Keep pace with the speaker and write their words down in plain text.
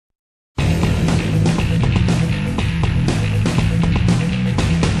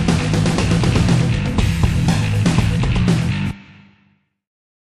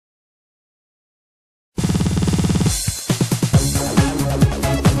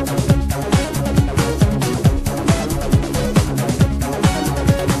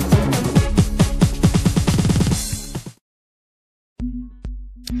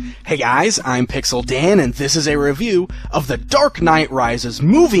Hey guys, I'm Pixel Dan, and this is a review of The Dark Knight Rises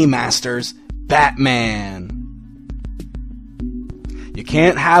Movie Masters, Batman. You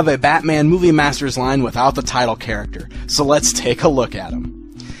can't have a Batman Movie Masters line without the title character, so let's take a look at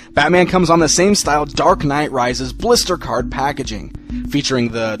him. Batman comes on the same style Dark Knight Rises blister card packaging,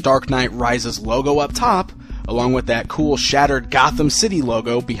 featuring the Dark Knight Rises logo up top, along with that cool shattered Gotham City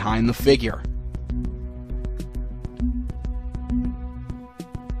logo behind the figure.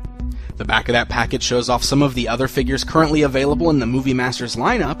 The back of that package shows off some of the other figures currently available in the Movie Masters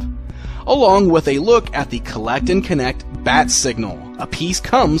lineup, along with a look at the Collect and Connect Bat Signal. A piece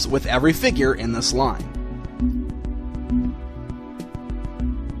comes with every figure in this line.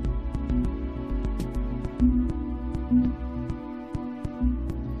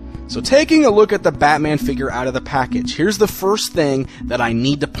 So taking a look at the Batman figure out of the package, here's the first thing that I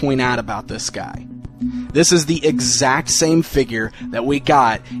need to point out about this guy. This is the exact same figure that we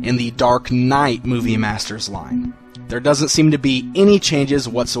got in the Dark Knight Movie Masters line. There doesn't seem to be any changes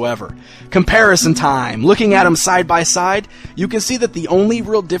whatsoever. Comparison time! Looking at them side by side, you can see that the only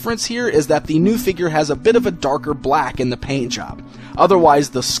real difference here is that the new figure has a bit of a darker black in the paint job. Otherwise,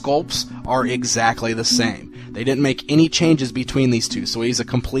 the sculpts are exactly the same. They didn't make any changes between these two, so he's a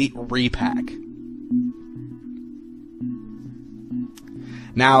complete repack.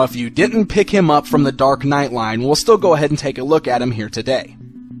 Now, if you didn't pick him up from the Dark Knight line, we'll still go ahead and take a look at him here today.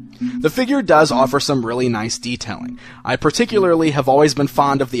 The figure does offer some really nice detailing. I particularly have always been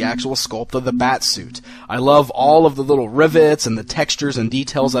fond of the actual sculpt of the Batsuit. I love all of the little rivets and the textures and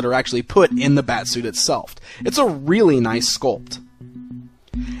details that are actually put in the Batsuit itself. It's a really nice sculpt.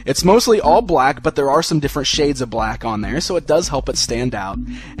 It's mostly all black, but there are some different shades of black on there, so it does help it stand out.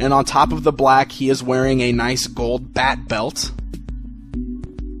 And on top of the black, he is wearing a nice gold bat belt.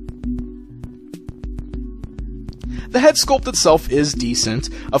 The head sculpt itself is decent.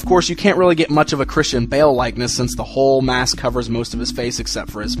 Of course, you can't really get much of a Christian Bale likeness since the whole mask covers most of his face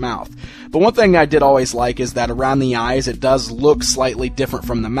except for his mouth. But one thing I did always like is that around the eyes it does look slightly different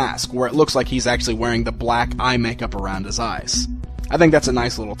from the mask, where it looks like he's actually wearing the black eye makeup around his eyes. I think that's a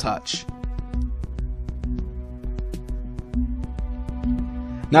nice little touch.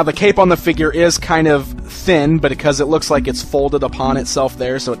 Now the cape on the figure is kind of thin, but because it looks like it's folded upon itself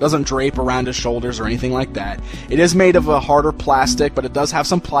there, so it doesn't drape around his shoulders or anything like that. It is made of a harder plastic, but it does have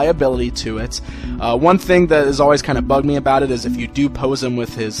some pliability to it. One thing that has always kind of bugged me about it is if you do pose him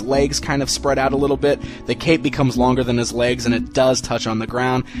with his legs kind of spread out a little bit, the cape becomes longer than his legs and it does touch on the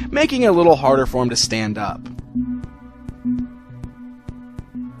ground, making it a little harder for him to stand up.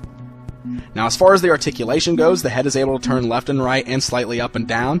 Now, as far as the articulation goes, the head is able to turn left and right and slightly up and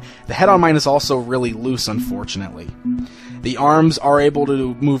down. The head on mine is also really loose, unfortunately. The arms are able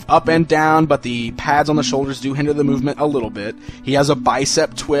to move up and down, but the pads on the shoulders do hinder the movement a little bit. He has a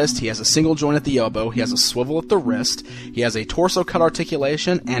bicep twist, he has a single joint at the elbow, he has a swivel at the wrist, he has a torso cut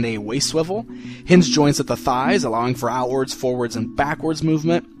articulation and a waist swivel, hinge joints at the thighs, allowing for outwards, forwards, and backwards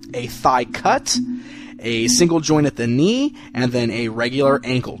movement, a thigh cut, a single joint at the knee, and then a regular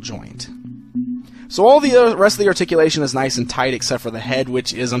ankle joint. So all the rest of the articulation is nice and tight except for the head,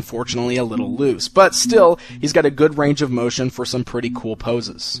 which is unfortunately a little loose. But still, he's got a good range of motion for some pretty cool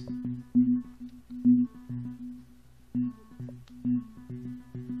poses.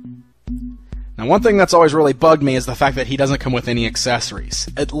 Now, one thing that's always really bugged me is the fact that he doesn't come with any accessories.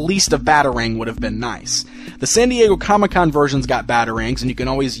 At least a Batarang would have been nice. The San Diego Comic-Con version's got Batarangs, and you can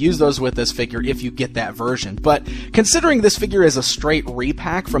always use those with this figure if you get that version. But considering this figure is a straight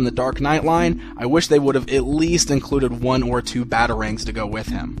repack from the Dark Knight line, I wish they would have at least included one or two Batarangs to go with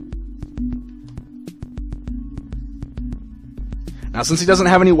him. Now, since he doesn't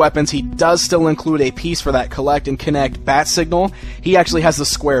have any weapons, he does still include a piece for that Collect and Connect Bat Signal. He actually has the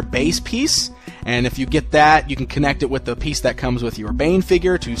square base piece, and if you get that, you can connect it with the piece that comes with your Bane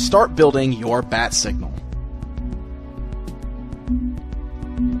figure to start building your Bat Signal.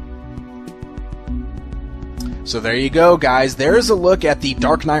 So there you go, guys. There's a look at the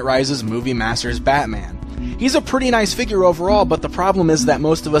Dark Knight Rises Movie Masters Batman. He's a pretty nice figure overall, but the problem is that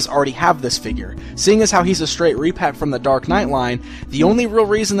most of us already have this figure. Seeing as how he's a straight repack from the Dark Knight line, the only real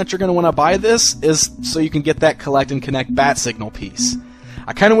reason that you're going to want to buy this is so you can get that Collect and Connect Bat Signal piece.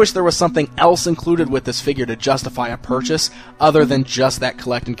 I kind of wish there was something else included with this figure to justify a purchase other than just that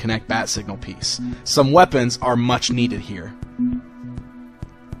Collect and Connect Bat Signal piece. Some weapons are much needed here.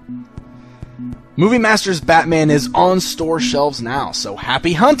 Movie Masters Batman is on store shelves now, so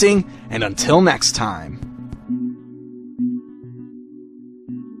happy hunting, and until next time.